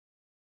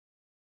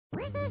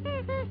Get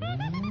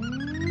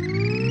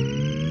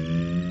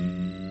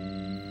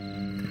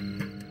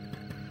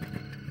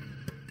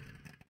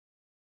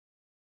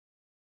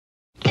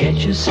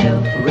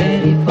yourself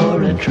ready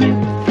for a trip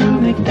through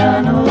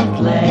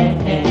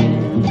McDonaldland.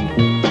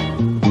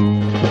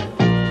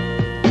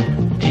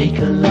 Take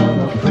along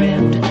a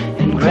friend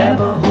and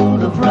grab a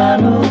hold of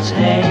Ronald's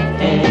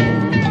hand.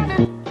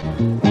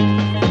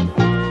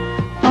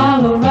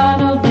 Follow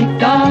Ronald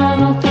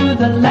McDonald through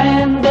the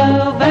land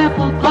of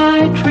apple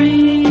pie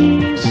trees.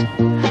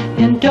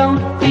 And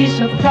don't be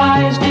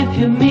surprised if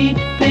you meet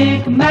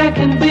Big Mac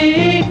and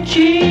Big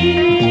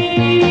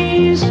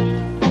Cheese.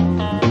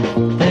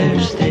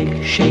 There's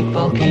thick shake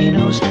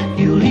volcanoes,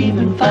 you'll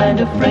even find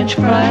a French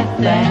fry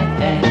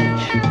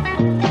thatch.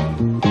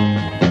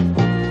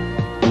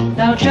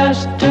 Now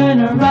just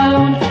turn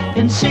around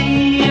and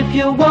see if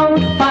you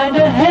won't find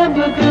a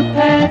hamburger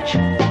patch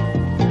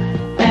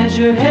as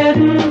you're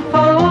heading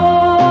for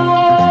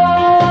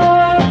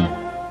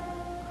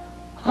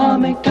a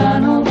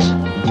McDonald's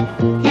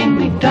in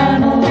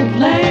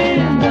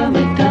McDonaldland, a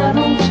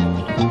McDonald's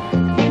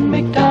in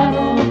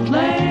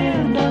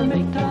McDonaldland, a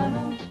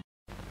McDonald's.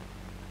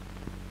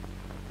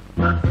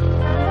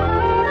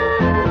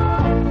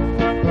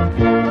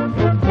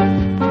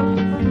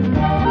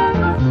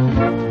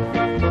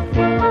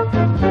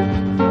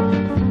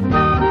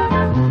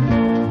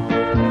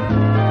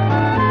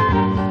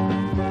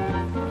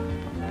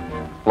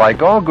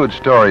 Like all good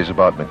stories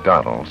about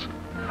McDonald's,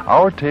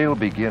 our tale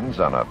begins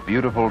on a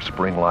beautiful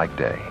spring-like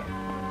day.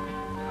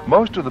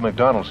 Most of the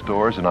McDonald's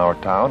stores in our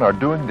town are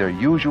doing their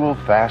usual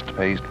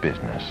fast-paced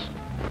business.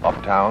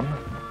 Uptown,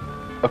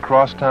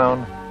 across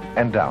town,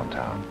 and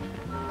downtown.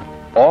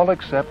 All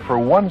except for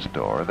one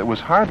store that was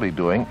hardly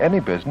doing any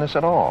business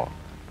at all.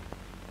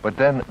 But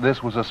then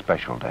this was a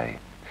special day,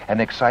 and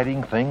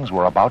exciting things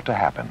were about to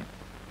happen.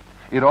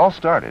 It all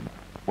started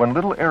when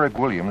little Eric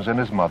Williams and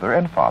his mother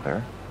and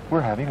father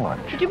were having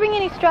lunch. Did you bring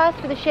any straws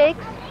for the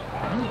shakes?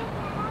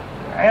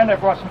 And I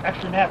brought some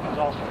extra napkins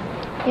also.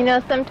 You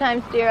know,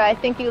 sometimes, dear, I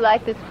think you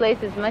like this place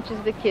as much as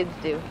the kids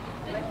do.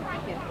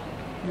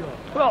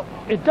 Well,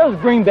 it does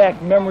bring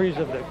back memories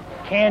of the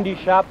candy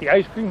shop, the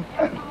ice cream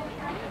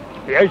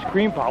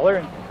parlor,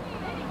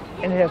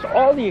 and it has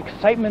all the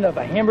excitement of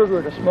a hamburger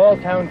at a small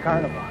town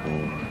carnival.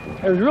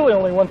 There's really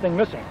only one thing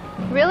missing.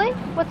 Really?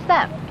 What's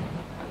that?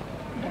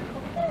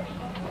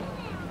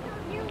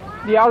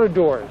 The outer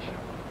doors.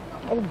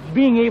 Oh,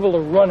 being able to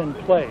run and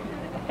play.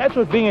 That's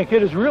what being a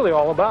kid is really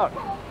all about.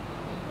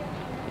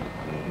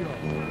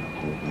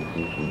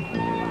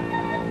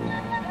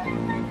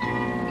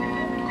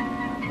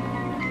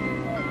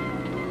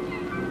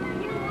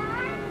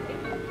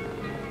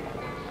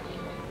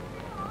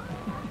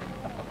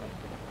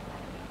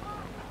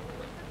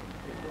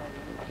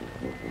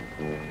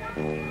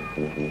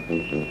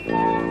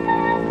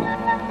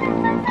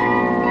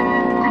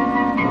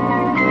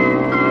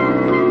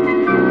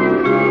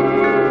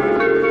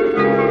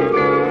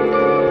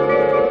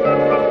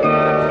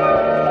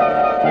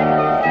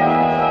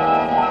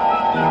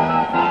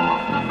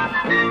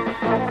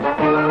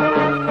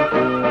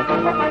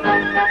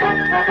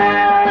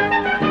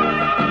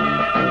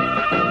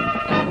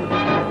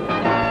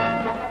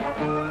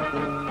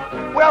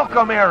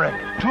 Welcome, Eric,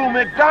 to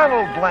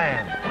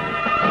McDonaldland.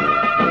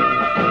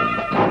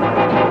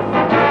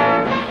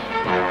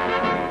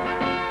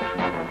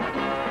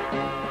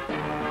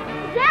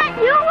 Is that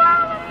you,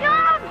 Ronald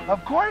John?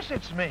 Of course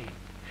it's me,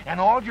 and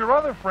all your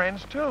other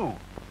friends, too.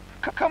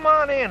 Come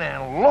on in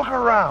and look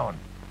around.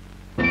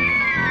 Sam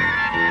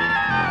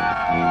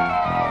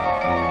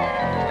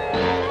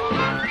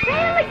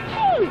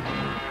McCheese!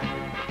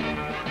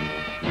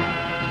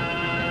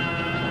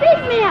 Big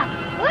man,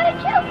 where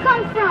did you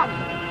come from?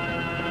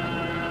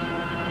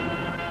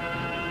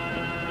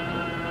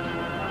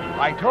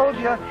 I told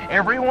you,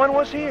 everyone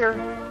was here.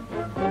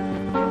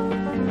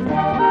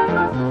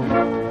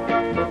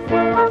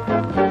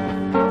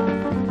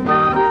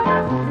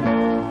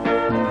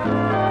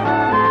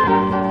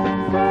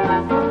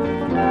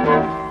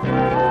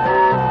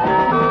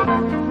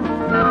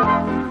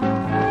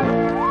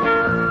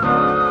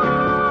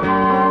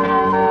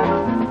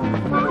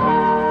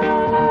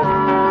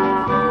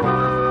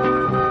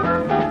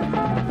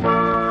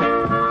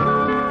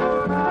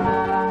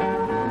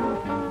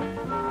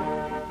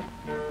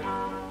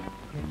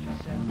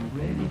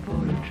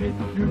 Trip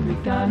through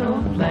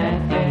McDonaldland.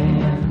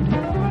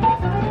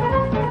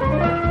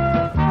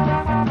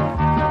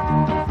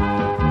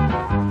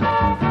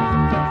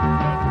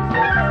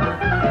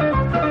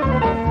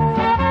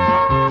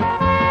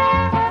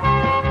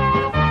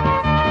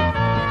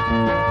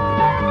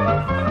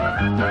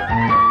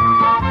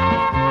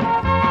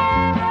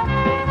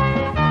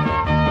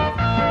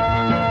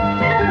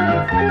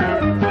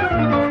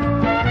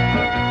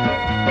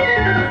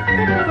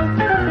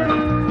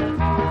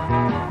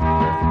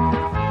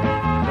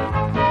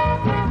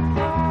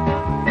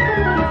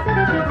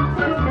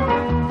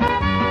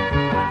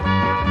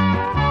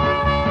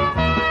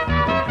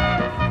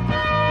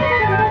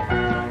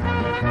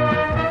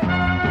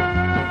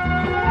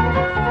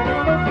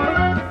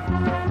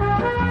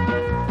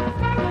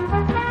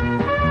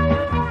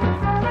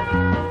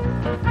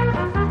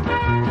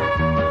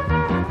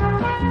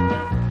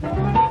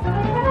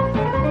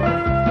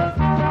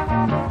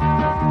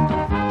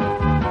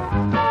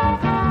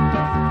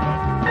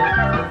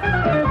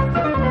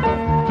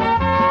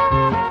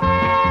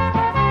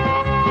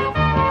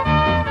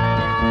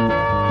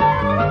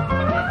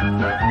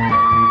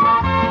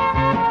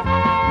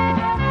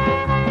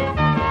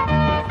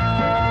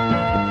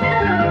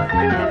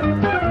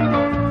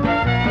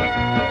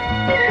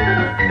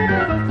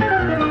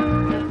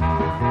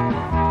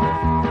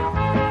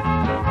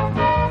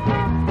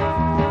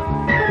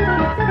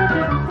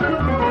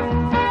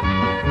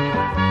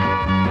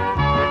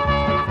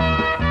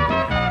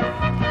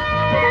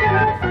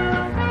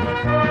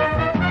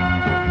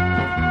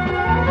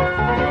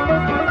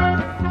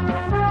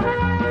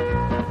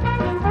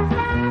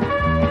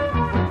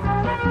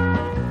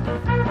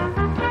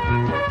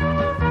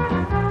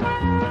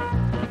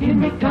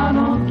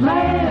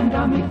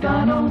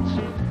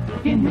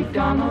 McDonald's. In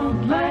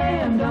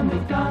McDonaldland, a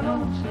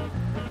McDonald's.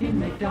 In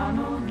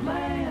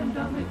McDonaldland,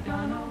 a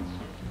McDonald's.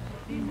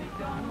 In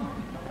McDonaldland.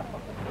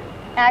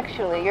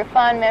 Actually, your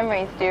fond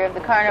memories, dear, of the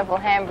Carnival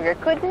hamburger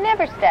could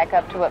never stack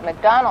up to what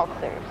McDonald's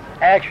serves.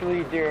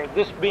 Actually, dear,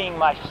 this being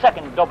my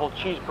second double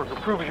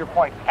cheeseburger proves your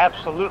point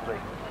absolutely.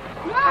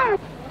 Mom!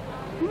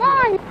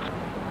 Mom!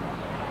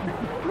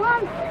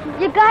 Mom,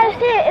 you gotta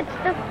see it. It's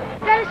the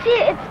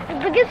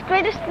biggest,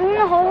 greatest thing in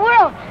the whole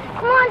world.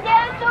 Come on,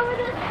 Dad, it's over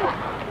this way.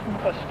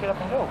 Let's get up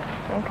and go.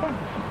 Okay.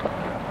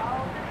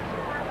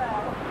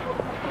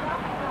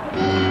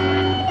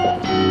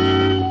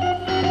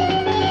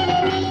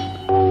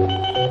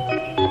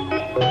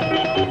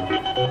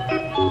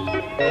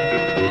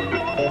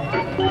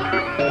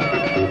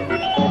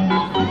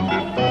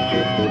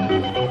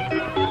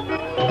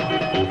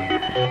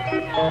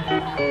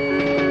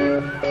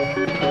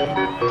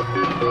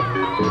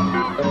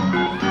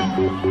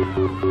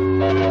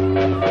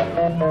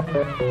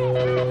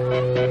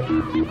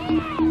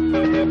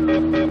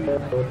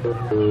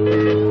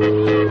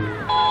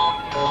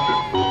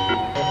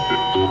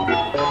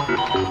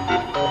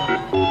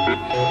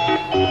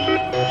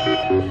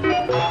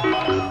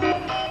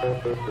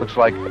 Looks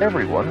like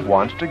everyone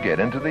wants to get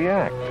into the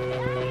act.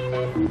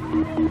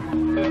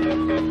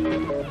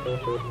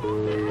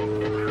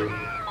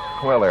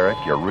 Well, Eric,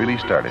 you really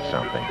started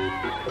something.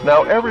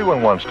 Now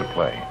everyone wants to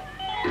play.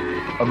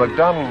 A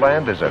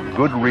McDonaldland is a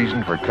good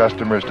reason for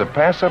customers to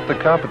pass up the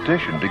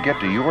competition to get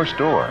to your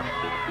store.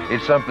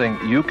 It's something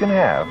you can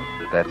have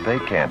that they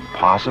can't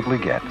possibly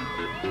get.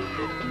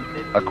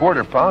 A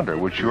quarter pounder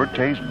would sure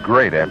taste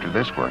great after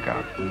this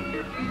workout.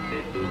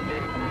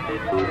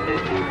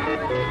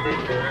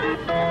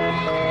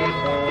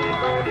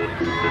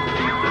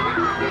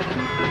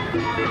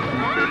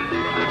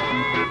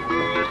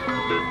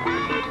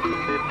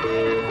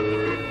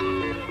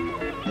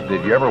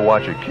 Did you ever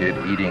watch a kid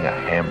eating a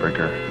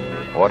hamburger?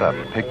 What a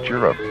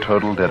picture of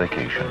total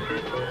dedication.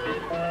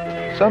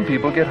 Some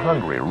people get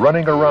hungry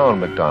running around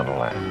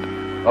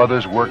McDonaldland.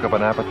 Others work up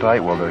an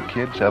appetite while their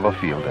kids have a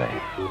field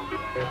day.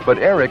 But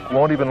Eric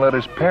won't even let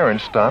his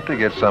parents stop to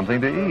get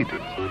something to eat.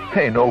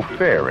 Hey, no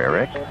fair,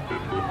 Eric.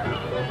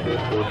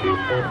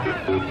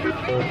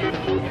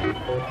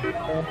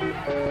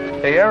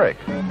 Hey, Eric,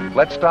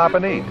 let's stop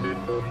and eat.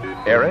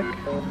 Eric?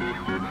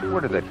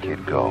 Where did that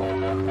kid go?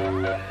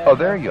 Oh,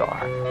 there you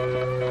are.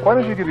 Why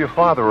don't you give your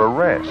father a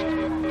rest?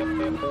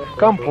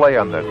 Come play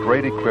on the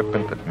great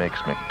equipment that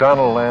makes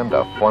McDonaldland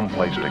a fun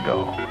place to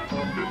go.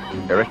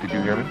 Eric, did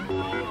you hear me?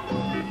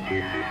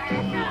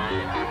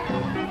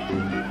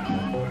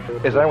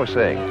 As I was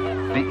saying,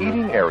 the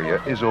eating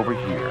area is over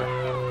here,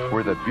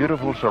 where the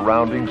beautiful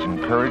surroundings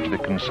encourage the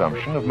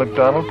consumption of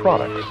McDonald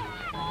products,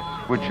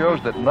 which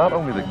shows that not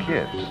only the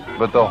kids,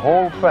 but the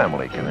whole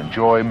family can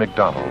enjoy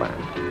McDonaldland.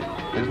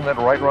 Isn't that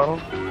right,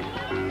 Ronald?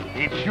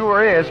 It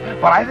sure is,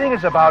 but I think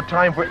it's about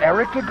time for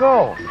Eric to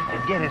go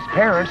and get his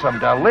parents some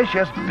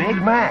delicious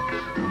Big Macs.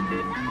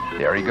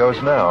 There he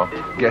goes now.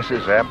 Guess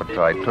his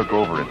appetite took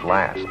over at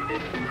last.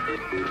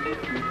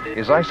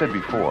 As I said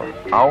before,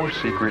 our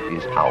secret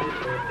is out.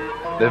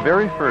 The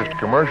very first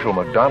commercial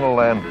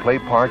McDonaldland play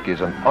park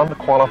is an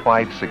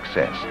unqualified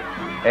success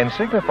and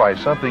signifies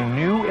something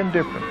new and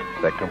different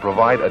that can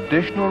provide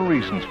additional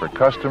reasons for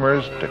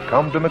customers to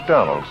come to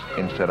McDonald's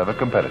instead of a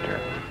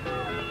competitor.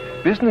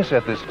 Business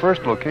at this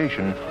first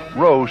location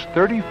rose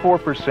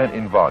 34%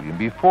 in volume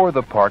before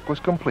the park was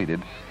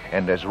completed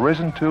and has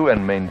risen to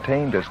and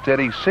maintained a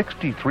steady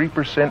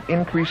 63%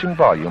 increase in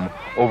volume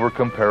over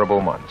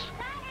comparable months.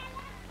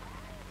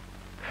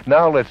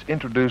 Now let's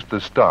introduce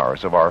the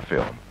stars of our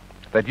film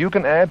that you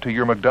can add to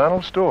your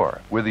McDonald's store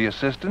with the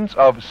assistance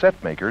of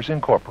Setmakers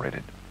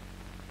Incorporated.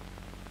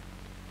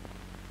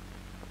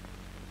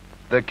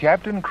 The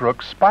Captain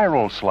Crook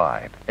Spiral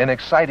Slide, an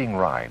exciting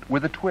ride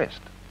with a twist.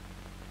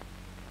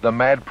 The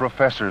Mad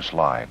Professor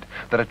Slide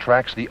that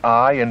attracts the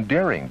eye and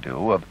daring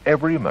do of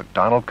every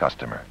McDonald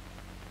customer.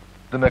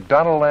 The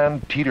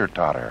McDonaldland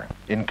Teeter-Totter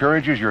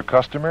encourages your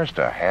customers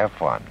to have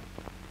fun.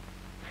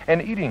 An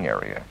eating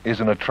area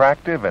is an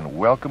attractive and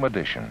welcome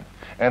addition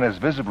and has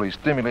visibly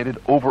stimulated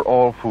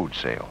overall food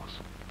sales.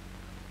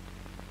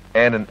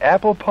 And an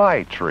apple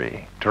pie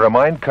tree to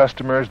remind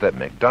customers that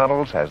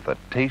McDonald's has the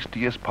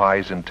tastiest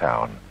pies in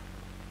town.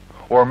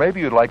 Or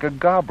maybe you'd like a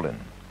goblin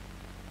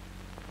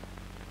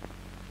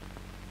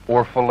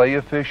or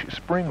Filet-O-Fish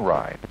spring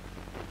ride.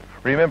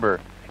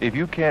 Remember, if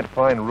you can't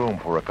find room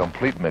for a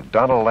complete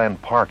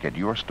McDonaldland park at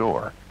your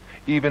store,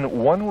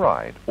 even one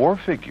ride or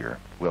figure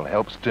will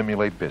help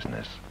stimulate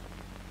business.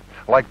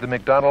 Like the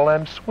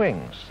McDonaldland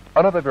Swings,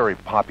 another very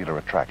popular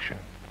attraction.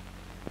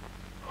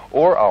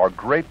 Or our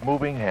great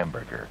moving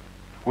hamburger,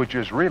 which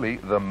is really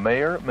the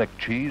Mayor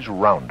McCheese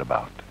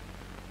Roundabout.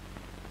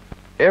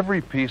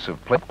 Every piece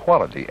of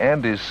quality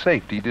and is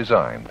safety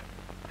designed.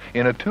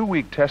 In a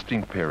 2-week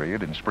testing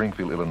period in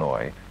Springfield,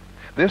 Illinois,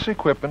 this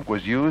equipment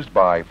was used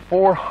by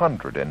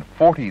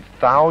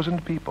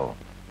 440,000 people,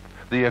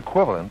 the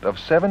equivalent of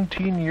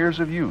 17 years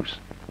of use,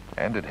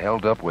 and it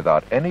held up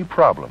without any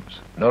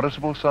problems,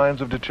 noticeable signs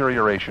of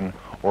deterioration,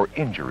 or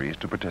injuries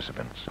to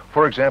participants.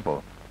 For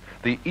example,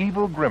 the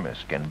evil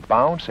Grimace can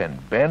bounce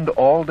and bend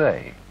all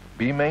day,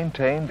 be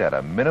maintained at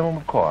a minimum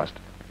of cost,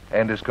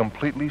 and is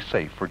completely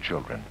safe for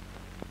children.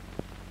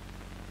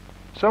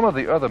 Some of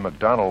the other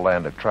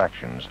McDonaldland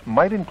attractions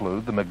might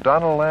include the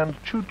McDonaldland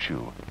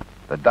Choo-Choo.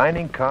 The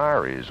dining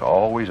car is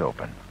always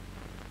open.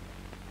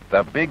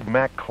 The Big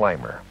Mac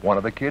Climber, one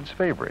of the kids'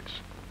 favorites.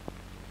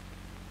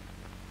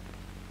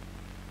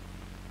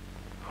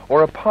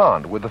 Or a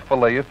pond with a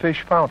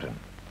Filet-O-Fish fountain.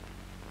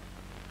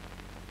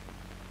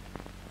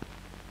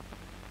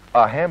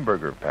 A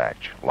hamburger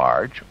patch,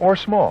 large or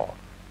small.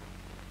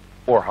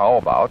 Or how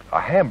about a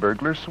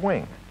Hamburglar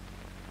swing?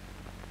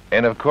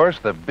 And of course,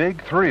 the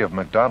big three of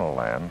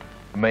McDonaldland,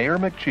 Mayor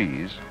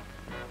McCheese,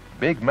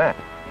 Big Mac,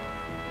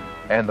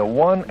 and the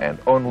one and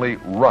only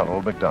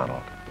Ronald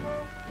McDonald.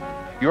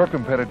 Your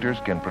competitors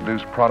can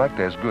produce product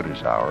as good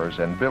as ours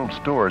and build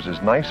stores as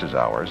nice as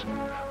ours,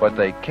 but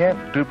they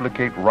can't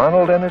duplicate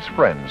Ronald and his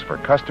friends for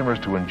customers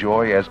to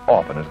enjoy as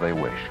often as they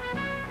wish.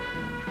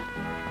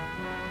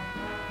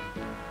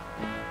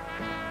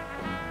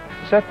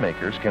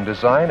 Setmakers can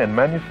design and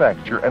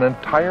manufacture an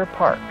entire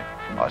park,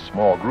 a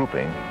small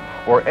grouping,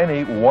 or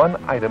any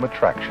one-item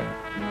attraction.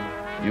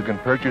 You can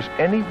purchase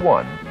any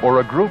one or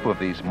a group of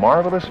these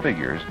marvelous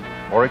figures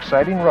or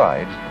exciting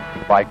rides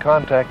by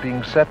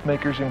contacting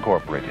Setmakers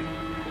Incorporated,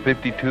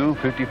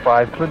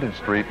 5255 Clinton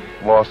Street,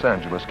 Los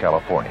Angeles,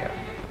 California.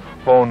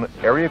 Phone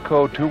area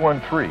code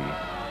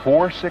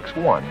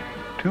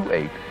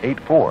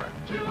 213-461-2884.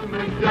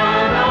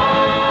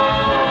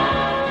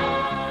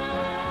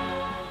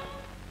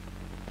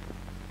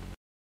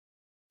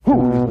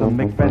 Who's the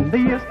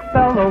McFriendliest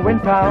fellow in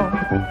town?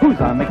 Who's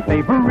our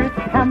McFavorite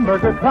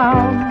Hamburger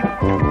clown?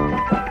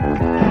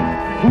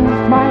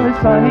 Whose smile is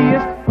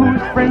sunniest?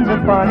 Whose friends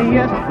are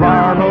funniest?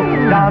 Ronald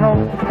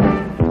McDonald.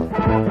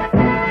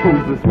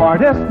 Who's the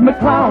smartest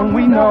McClown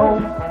we know?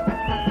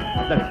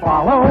 Let's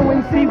follow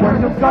and see where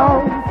he'll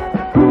go.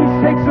 Whose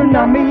steaks are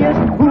nummiest?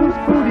 Whose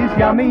food is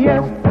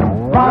yummiest?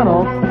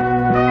 Ronald.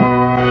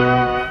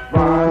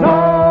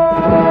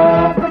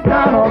 Ronald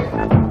McDonald.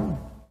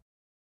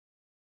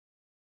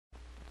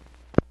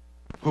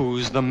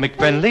 Who's the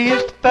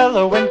McFriendliest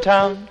fellow in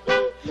town?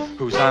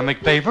 Who's our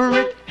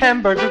McFavorite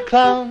Hamburger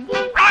clown?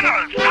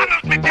 Ronald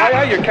McDonald.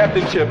 Hiya, your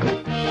Captain Chip.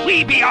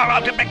 We be all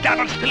out of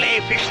McDonald's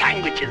filet fish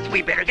sandwiches.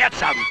 We better get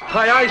some.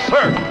 Aye,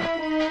 sir.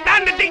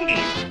 Down the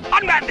dinghies.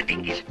 Unman the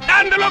dinghies.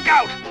 Down the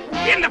lookout.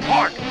 In the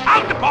port.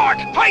 Out the port.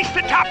 Hoist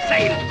the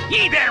topsail.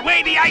 Ye there,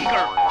 weigh the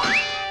anchor.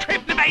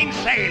 Trip the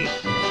mainsail.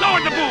 Lower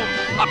the boom.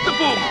 Up the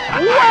boom.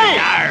 Wait!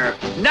 Arr.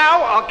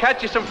 Now I'll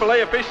catch you some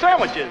filet-o-fish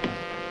sandwiches.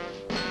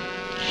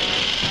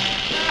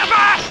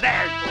 Avast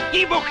there!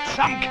 He booked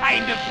some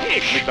kind of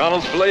fish.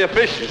 McDonald's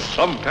filet-o-fish is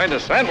some kind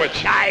of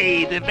sandwich.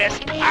 Aye, the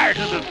best part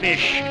of the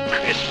fish.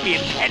 Crispy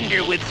and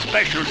tender with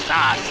special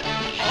sauce.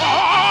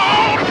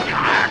 Oh!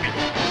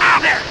 Ah,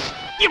 there!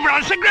 You've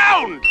run us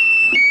aground!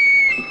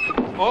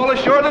 All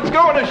ashore that's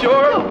going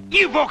ashore.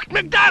 You booked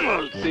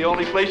McDonald's. It's the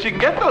only place you can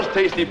get those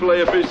tasty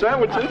filet-o-fish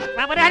sandwiches.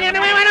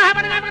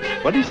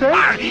 What'd he say?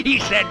 He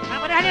said...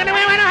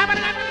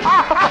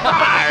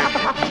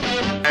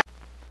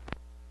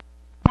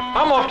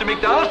 I'm off to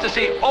McDonald's to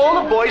see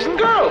all the boys and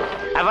girls.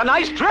 Have a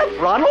nice trip,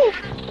 Ronald.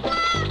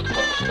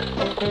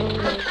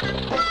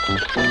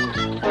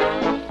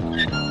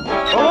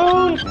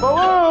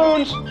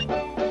 Balloons!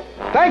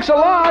 Thanks a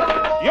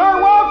lot.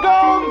 You're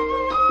welcome.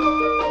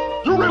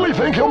 You really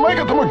think he'll make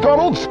it to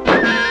McDonald's?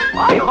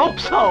 I hope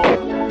so.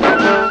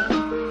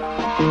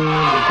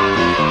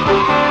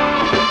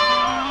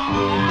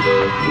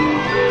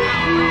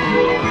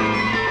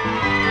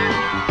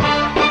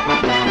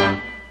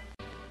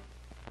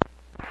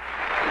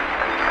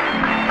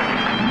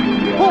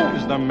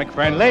 Who's the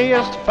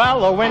McFriendliest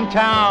fellow in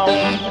town?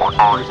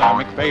 Who's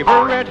our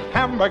McFavorite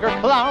Hamburger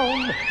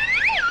clown?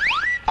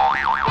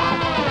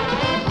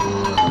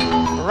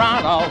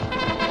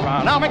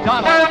 Ronald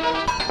McDonald.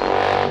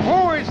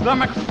 Who is the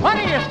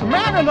McFunniest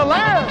man in the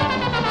land?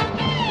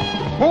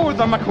 Who's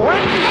the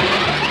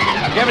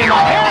McWendy? Give him a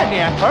hand,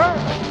 yes, sir.